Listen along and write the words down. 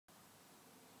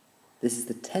This is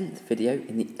the 10th video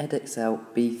in the EDEXCEL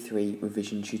B3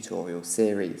 revision tutorial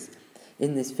series.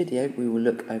 In this video we will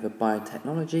look over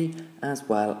biotechnology as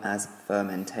well as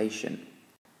fermentation.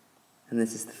 And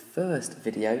this is the first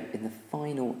video in the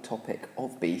final topic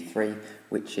of B3,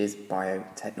 which is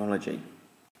biotechnology.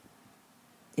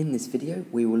 In this video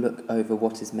we will look over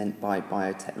what is meant by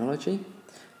biotechnology.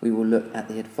 We will look at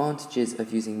the advantages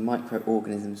of using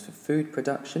microorganisms for food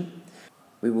production.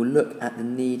 We will look at the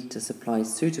need to supply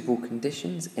suitable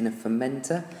conditions in a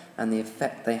fermenter and the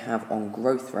effect they have on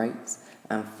growth rates.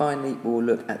 And finally, we will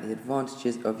look at the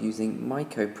advantages of using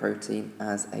mycoprotein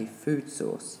as a food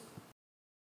source.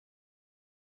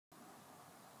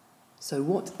 So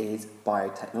what is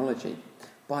biotechnology?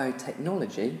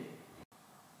 Biotechnology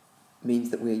means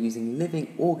that we are using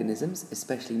living organisms,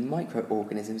 especially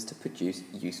microorganisms, to produce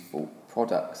useful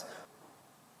products,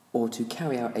 or to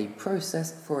carry out a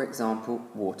process, for example,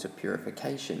 water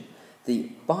purification. The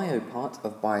bio part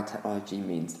of biotechnology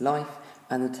means life,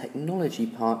 and the technology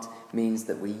part means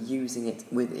that we're using it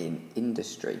within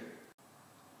industry.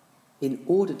 In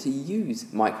order to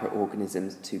use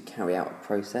microorganisms to carry out a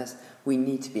process, we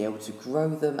need to be able to grow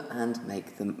them and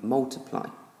make them multiply.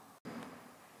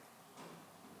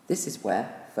 This is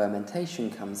where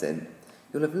fermentation comes in.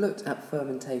 You'll have looked at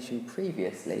fermentation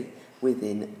previously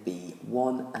within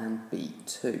B1 and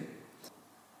B2.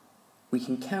 We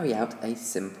can carry out a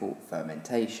simple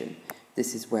fermentation.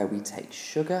 This is where we take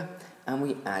sugar and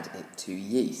we add it to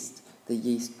yeast. The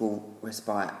yeast will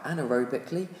respire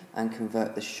anaerobically and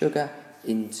convert the sugar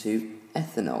into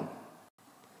ethanol.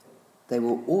 They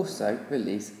will also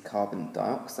release carbon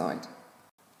dioxide.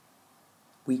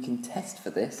 We can test for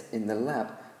this in the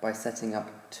lab by setting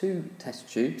up two test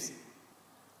tubes,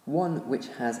 one which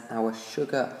has our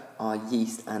sugar, our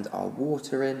yeast and our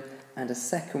water in, and a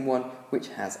second one which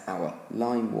has our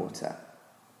lime water.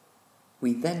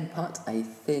 We then put a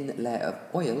thin layer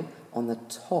of oil on the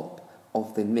top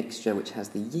of the mixture which has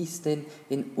the yeast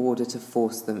in order to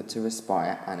force them to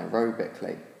respire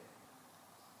anaerobically.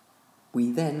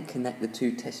 We then connect the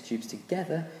two test tubes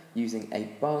together using a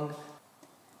bung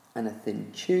and a thin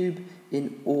tube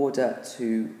in order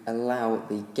to allow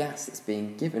the gas that's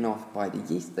being given off by the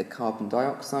yeast, the carbon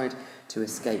dioxide, to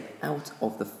escape out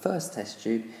of the first test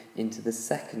tube into the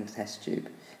second test tube.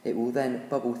 It will then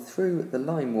bubble through the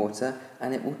lime water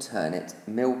and it will turn it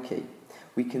milky.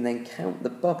 We can then count the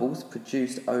bubbles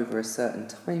produced over a certain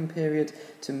time period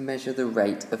to measure the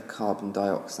rate of carbon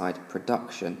dioxide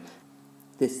production.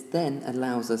 This then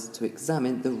allows us to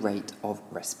examine the rate of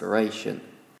respiration.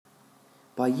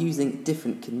 By using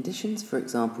different conditions, for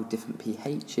example different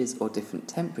pHs or different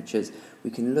temperatures, we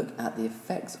can look at the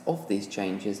effects of these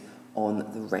changes on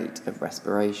the rate of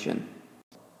respiration.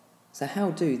 So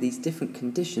how do these different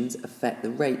conditions affect the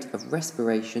rate of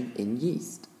respiration in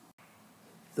yeast?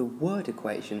 The word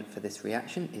equation for this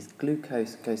reaction is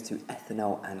glucose goes to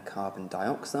ethanol and carbon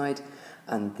dioxide,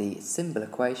 and the symbol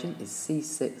equation is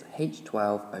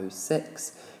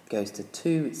C6H12O6 goes to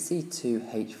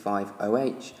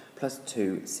 2C2H5OH plus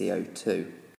 2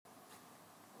 CO2.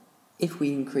 If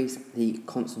we increase the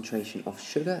concentration of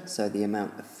sugar, so the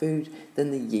amount of food,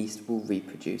 then the yeast will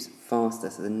reproduce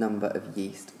faster, so the number of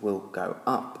yeast will go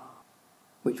up,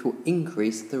 which will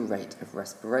increase the rate of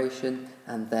respiration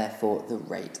and therefore the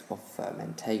rate of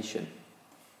fermentation.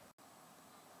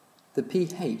 The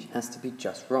pH has to be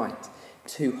just right.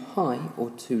 Too high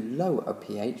or too low a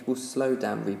pH will slow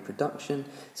down reproduction,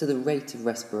 so the rate of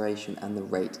respiration and the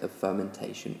rate of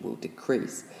fermentation will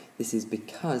decrease. This is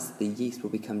because the yeast will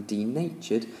become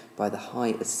denatured by the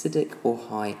high acidic or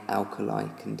high alkali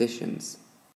conditions.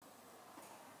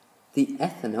 The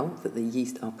ethanol that the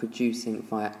yeast are producing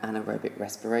via anaerobic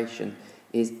respiration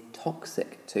is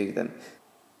toxic to them.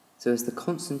 So as the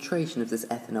concentration of this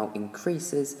ethanol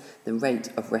increases, the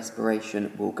rate of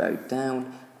respiration will go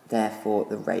down. Therefore,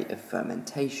 the rate of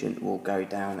fermentation will go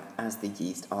down as the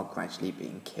yeast are gradually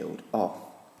being killed off.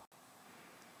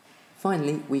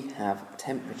 Finally, we have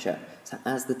temperature. So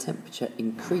as the temperature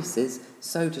increases,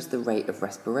 so does the rate of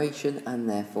respiration and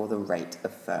therefore the rate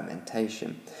of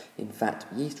fermentation. In fact,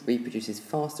 yeast reproduces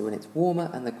faster when it's warmer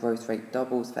and the growth rate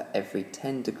doubles for every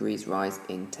 10 degrees rise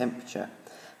in temperature.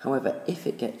 However, if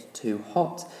it gets too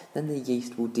hot, then the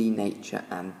yeast will denature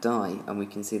and die, and we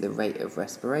can see the rate of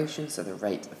respiration, so the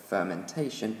rate of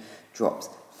fermentation, drops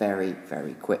very,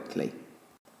 very quickly.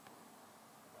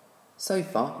 So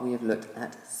far, we have looked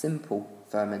at simple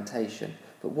fermentation,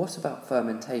 but what about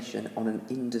fermentation on an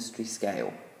industry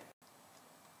scale?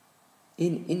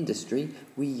 In industry,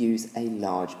 we use a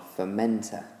large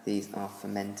fermenter. These are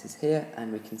fermenters here,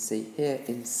 and we can see here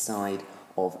inside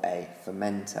of a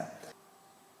fermenter.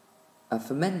 A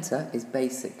fermenter is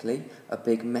basically a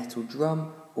big metal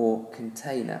drum or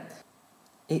container.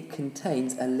 It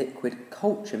contains a liquid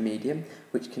culture medium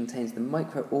which contains the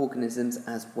microorganisms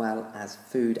as well as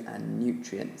food and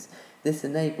nutrients. This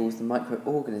enables the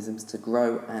microorganisms to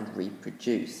grow and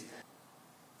reproduce.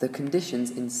 The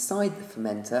conditions inside the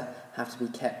fermenter have to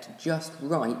be kept just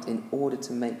right in order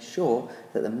to make sure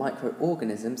that the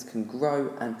microorganisms can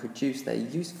grow and produce their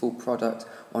useful product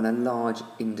on a large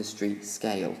industry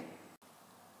scale.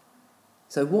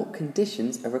 So what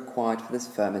conditions are required for this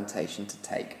fermentation to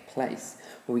take place?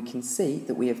 Well, we can see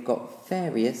that we have got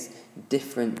various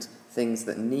different things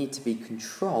that need to be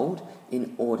controlled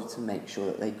in order to make sure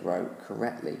that they grow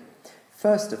correctly.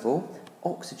 First of all,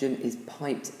 oxygen is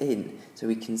piped in, so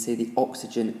we can see the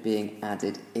oxygen being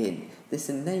added in. This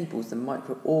enables the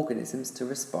microorganisms to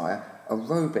respire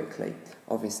aerobically.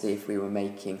 Obviously, if we were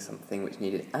making something which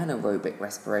needed anaerobic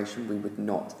respiration, we would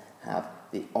not have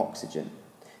the oxygen.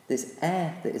 This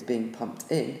air that is being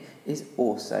pumped in is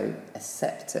also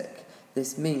aseptic.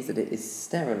 This means that it is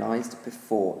sterilised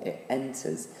before it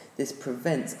enters. This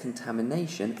prevents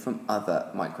contamination from other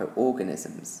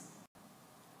microorganisms.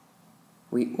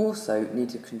 We also need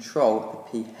to control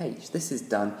the pH. This is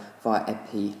done via a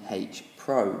pH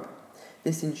probe.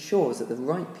 This ensures that the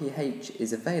right pH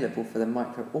is available for the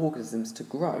microorganisms to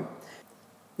grow.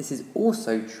 This is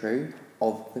also true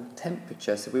of the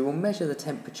temperature, so we will measure the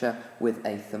temperature with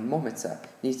a thermometer.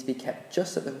 It needs to be kept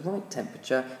just at the right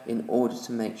temperature in order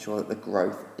to make sure that the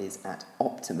growth is at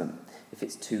optimum. If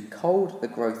it's too cold, the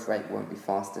growth rate won't be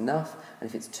fast enough, and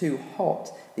if it's too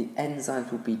hot, the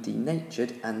enzymes will be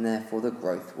denatured and therefore the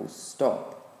growth will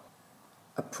stop.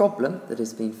 A problem that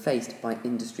has been faced by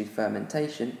industry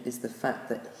fermentation is the fact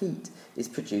that heat is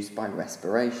produced by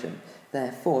respiration.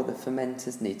 Therefore, the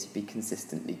fermenters need to be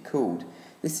consistently cooled.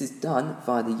 This is done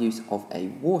via the use of a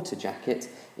water jacket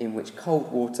in which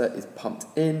cold water is pumped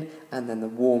in and then the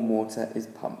warm water is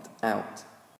pumped out.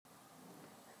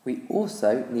 We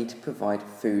also need to provide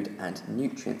food and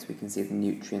nutrients. We can see the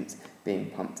nutrients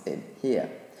being pumped in here.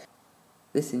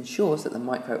 This ensures that the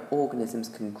microorganisms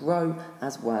can grow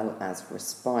as well as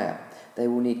respire. They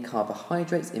will need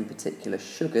carbohydrates, in particular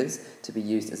sugars, to be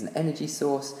used as an energy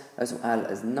source, as well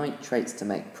as nitrates to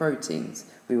make proteins.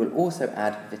 We will also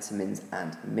add vitamins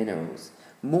and minerals.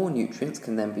 More nutrients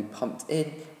can then be pumped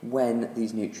in when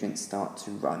these nutrients start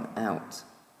to run out.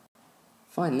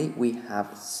 Finally, we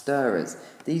have stirrers.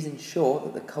 These ensure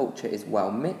that the culture is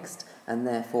well mixed and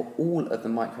therefore all of the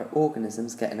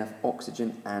microorganisms get enough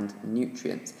oxygen and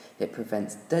nutrients. It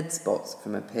prevents dead spots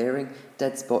from appearing.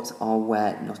 Dead spots are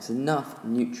where not enough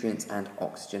nutrients and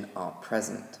oxygen are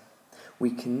present.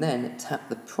 We can then tap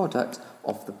the product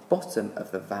off the bottom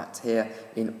of the vat here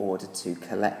in order to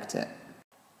collect it.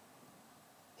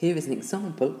 Here is an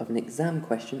example of an exam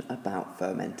question about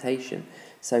fermentation.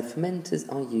 So fermenters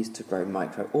are used to grow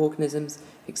microorganisms.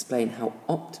 Explain how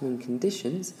optimum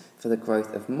conditions for the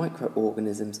growth of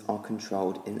microorganisms are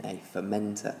controlled in a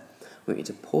fermenter. We want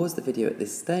you to pause the video at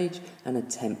this stage and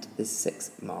attempt this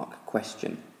 6-mark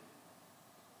question.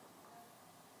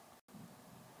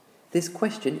 This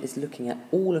question is looking at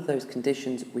all of those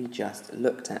conditions we just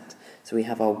looked at. So we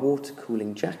have our water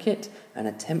cooling jacket and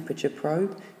a temperature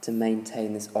probe to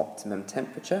maintain this optimum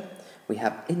temperature. We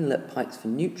have inlet pipes for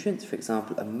nutrients, for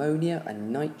example ammonia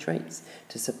and nitrates,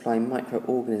 to supply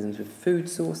microorganisms with food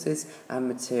sources and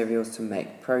materials to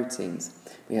make proteins.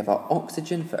 We have our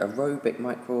oxygen for aerobic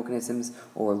microorganisms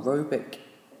or aerobic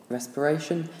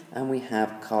respiration, and we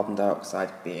have carbon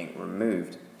dioxide being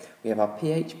removed. We have our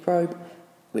pH probe,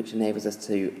 which enables us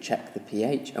to check the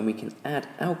pH, and we can add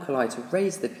alkali to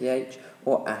raise the pH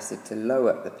or acid to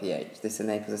lower the pH. This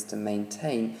enables us to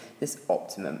maintain this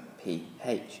optimum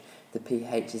pH. The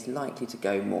pH is likely to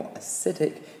go more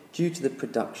acidic due to the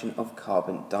production of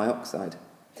carbon dioxide.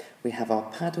 We have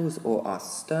our paddles or our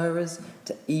stirrers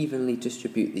to evenly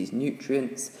distribute these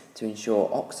nutrients to ensure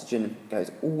oxygen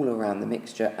goes all around the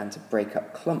mixture and to break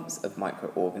up clumps of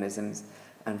microorganisms.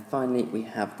 And finally, we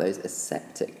have those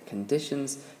aseptic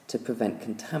conditions to prevent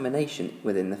contamination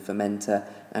within the fermenter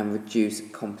and reduce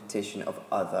competition of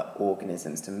other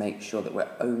organisms to make sure that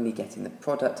we're only getting the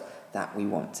product that we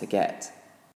want to get.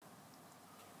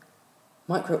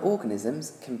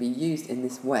 Microorganisms can be used in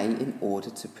this way in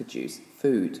order to produce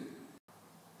food.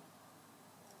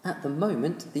 At the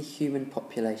moment, the human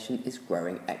population is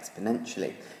growing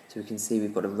exponentially. So we can see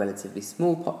we've got a relatively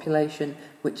small population,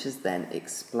 which has then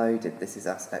exploded. This is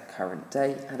us at current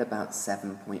day at about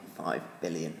 7.5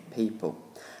 billion people.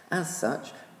 As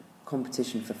such,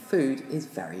 competition for food is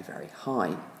very, very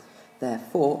high.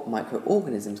 Therefore,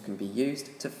 microorganisms can be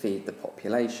used to feed the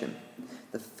population.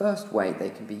 The first way they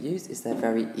can be used is they're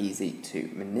very easy to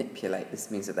manipulate.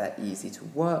 This means that they're easy to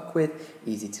work with,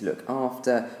 easy to look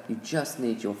after. You just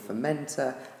need your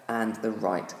fermenter and the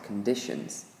right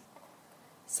conditions.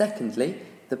 Secondly,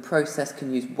 the process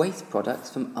can use waste products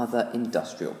from other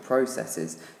industrial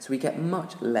processes, so we get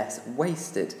much less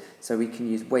wasted. So we can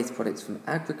use waste products from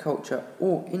agriculture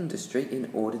or industry in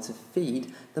order to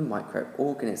feed the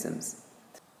microorganisms.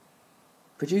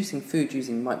 Producing food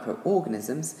using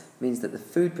microorganisms means that the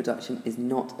food production is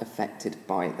not affected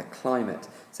by the climate.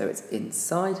 So it's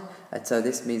inside, and so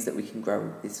this means that we can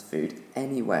grow this food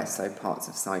anywhere. So parts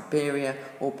of Siberia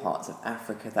or parts of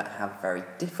Africa that have very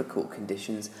difficult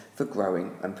conditions for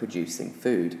growing and producing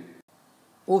food.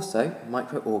 Also,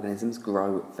 microorganisms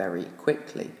grow very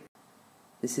quickly.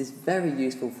 This is very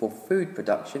useful for food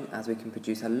production as we can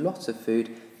produce a lot of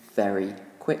food very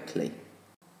quickly.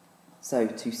 So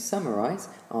to summarise,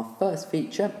 our first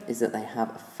feature is that they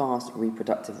have a fast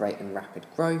reproductive rate and rapid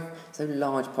growth, so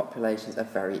large populations are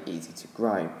very easy to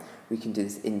grow. We can do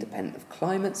this independent of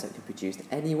climate, so it can be produced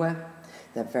anywhere.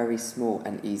 They're very small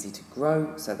and easy to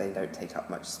grow, so they don't take up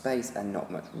much space and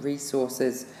not much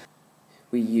resources.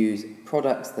 We use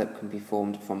products that can be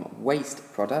formed from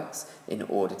waste products in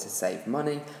order to save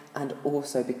money, and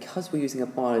also because we're using a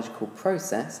biological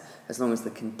process, as long as the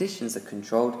conditions are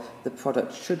controlled, the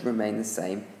product should remain the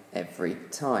same every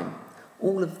time.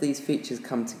 All of these features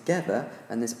come together,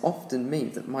 and this often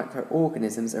means that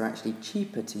microorganisms are actually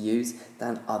cheaper to use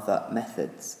than other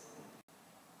methods.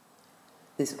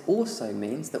 This also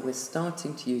means that we're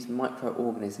starting to use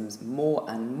microorganisms more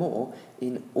and more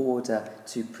in order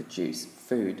to produce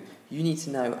food. You need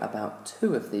to know about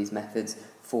 2 of these methods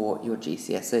for your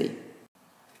GCSE.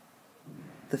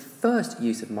 The first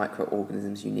use of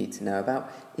microorganisms you need to know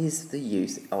about is the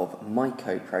use of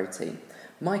mycoprotein.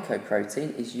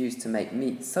 Mycoprotein is used to make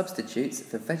meat substitutes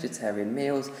for vegetarian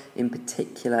meals. In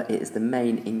particular, it is the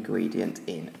main ingredient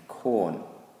in corn.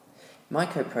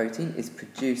 Mycoprotein is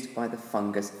produced by the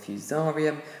fungus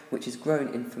Fusarium, which is grown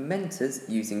in fermenters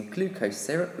using glucose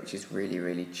syrup, which is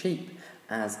really cheap,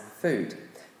 as food.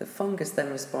 The fungus then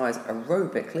respires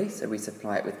aerobically, so we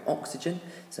supply it with oxygen,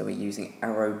 so we're using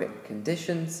aerobic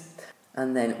conditions,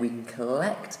 and then we can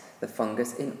collect the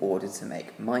fungus in order to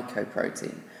make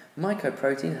mycoprotein.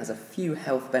 Mycoprotein has a few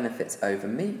health benefits over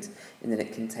meat in that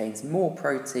it contains more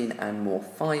protein and more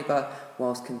fibre,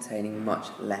 whilst containing much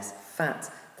less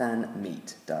fat than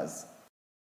meat does.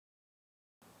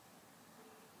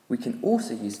 We can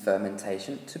also use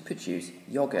fermentation to produce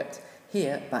yogurt.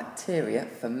 Here, bacteria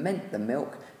ferment the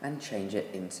milk and change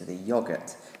it into the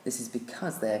yogurt. This is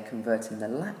because they are converting the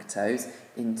lactose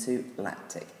into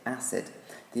lactic acid.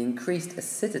 The increased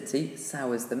acidity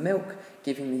sours the milk,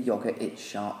 giving the yogurt its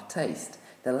sharp taste.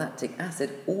 The lactic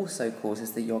acid also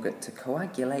causes the yogurt to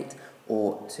coagulate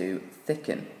or to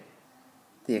thicken.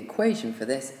 The equation for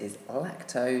this is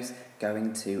lactose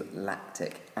going to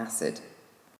lactic acid.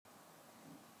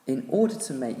 In order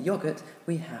to make yogurt,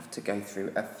 we have to go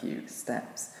through a few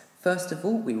steps. First of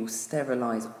all, we will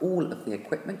sterilise all of the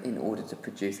equipment in order to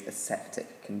produce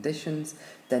aseptic conditions.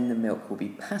 Then the milk will be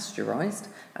pasteurised,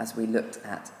 as we looked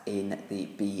at in the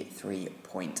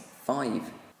B3.5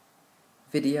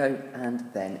 video, and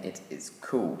then it is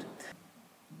cooled.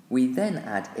 We then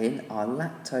add in our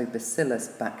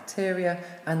lactobacillus bacteria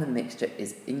and the mixture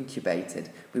is incubated.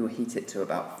 We will heat it to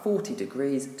about 40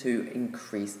 degrees to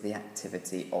increase the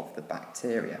activity of the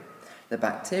bacteria. The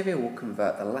bacteria will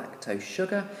convert the lactose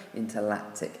sugar into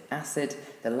lactic acid.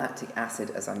 The lactic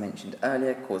acid, as I mentioned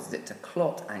earlier, causes it to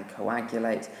clot and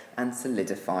coagulate and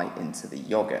solidify into the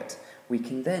yogurt. We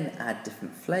can then add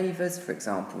different flavours, for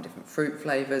example, different fruit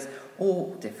flavours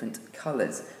or different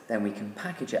colours. Then we can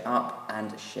package it up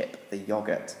and ship the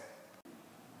yogurt.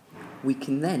 We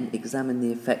can then examine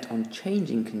the effect on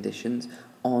changing conditions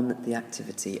on the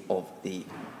activity of the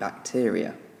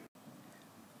bacteria.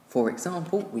 For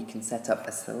example, we can set up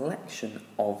a selection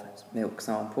of milk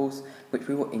samples which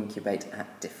we will incubate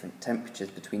at different temperatures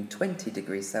between 20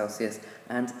 degrees Celsius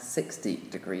and 60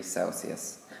 degrees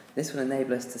Celsius. This will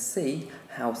enable us to see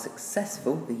how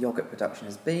successful the yogurt production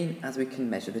has been, as we can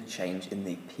measure the change in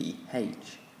the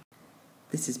pH.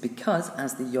 This is because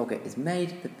as the yogurt is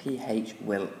made, the pH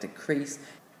will decrease.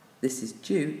 This is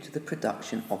due to the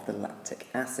production of the lactic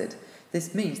acid.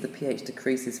 This means the pH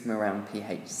decreases from around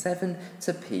pH 7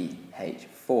 to pH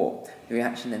 4. The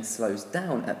reaction then slows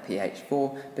down at pH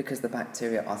 4 because the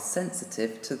bacteria are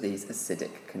sensitive to these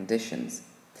acidic conditions.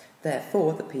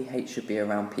 Therefore, the pH should be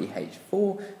around pH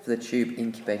 4 for the tube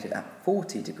incubated at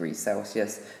 40 degrees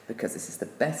Celsius because this is the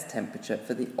best temperature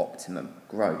for the optimum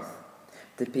growth.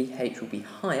 The pH will be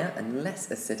higher and less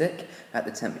acidic at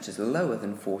the temperatures lower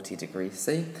than 40 degrees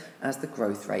C, as the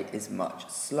growth rate is much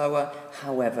slower,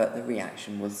 however the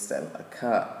reaction will still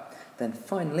occur. Then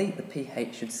finally, the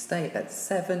pH should stay at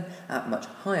 7 at much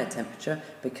higher temperature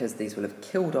because these will have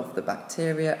killed off the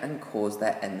bacteria and caused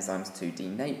their enzymes to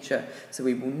denature, so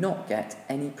we will not get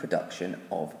any production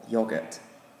of yoghurt.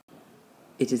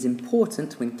 It is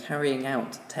important when carrying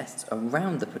out tests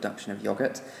around the production of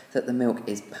yoghurt that the milk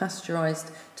is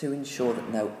pasteurised to ensure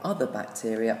that no other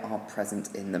bacteria are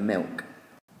present in the milk.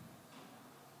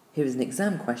 Here is an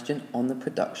exam question on the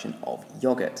production of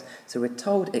yoghurt. So we're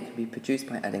told it can be produced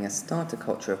by adding a starter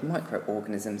culture of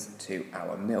microorganisms to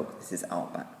our milk. This is our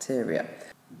bacteria.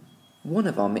 One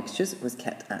of our mixtures was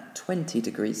kept at 20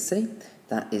 degrees C.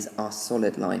 That is our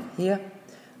solid line here.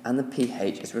 And the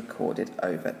pH is recorded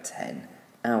over 10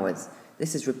 hours.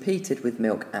 This is repeated with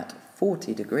milk at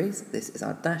 40 degrees. This is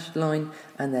our dashed line.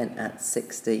 And then at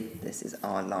 60, this is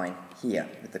our line here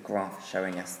with the graph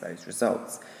showing us those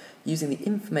results. Using the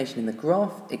information in the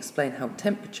graph, explain how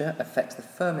temperature affects the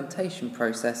fermentation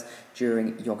process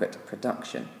during yoghurt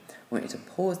production. I want you to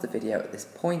pause the video at this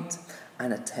point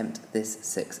and attempt this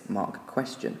 6-mark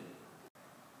question.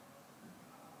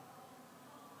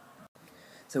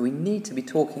 So we need to be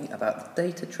talking about the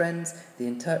data trends, the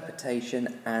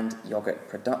interpretation and yoghurt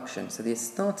production. So the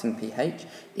starting pH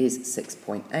is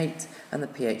 6.8 and the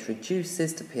pH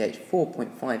reduces to pH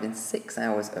 4.5 in 6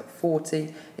 hours at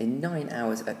 40, in 9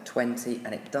 hours at 20,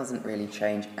 and it doesn't really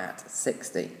change at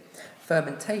 60.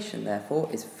 Fermentation, therefore,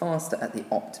 is faster at the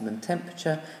optimum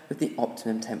temperature, with the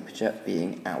optimum temperature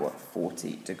being our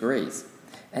 40 degrees.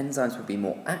 Enzymes will be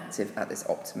more active at this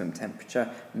optimum temperature,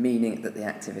 meaning that the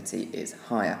activity is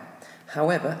higher.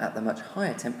 However, at the much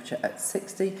higher temperature at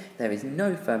 60, there is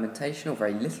no fermentation or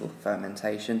very little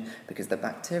fermentation because the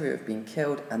bacteria have been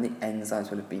killed and the enzymes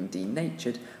will have been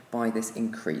denatured by this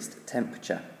increased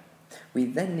temperature. We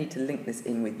then need to link this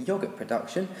in with yoghurt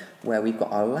production, where we've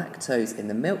got our lactose in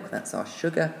the milk, that's our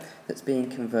sugar, that's being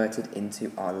converted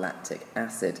into our lactic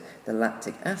acid. The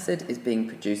lactic acid is being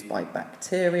produced by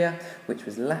bacteria, which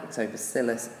was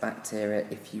lactobacillus bacteria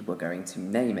if you were going to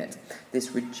name it.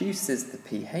 This reduces the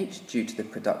pH due to the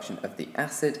production of the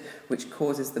acid, which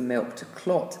causes the milk to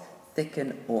clot,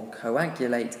 thicken or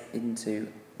coagulate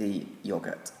into the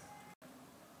yoghurt.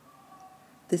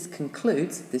 This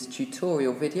concludes this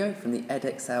tutorial video from the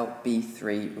EDEXCEL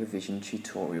B3 revision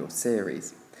tutorial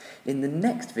series. In the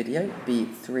next video,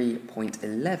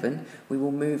 B3.11, we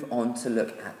will move on to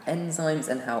look at enzymes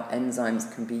and how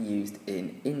enzymes can be used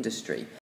in industry.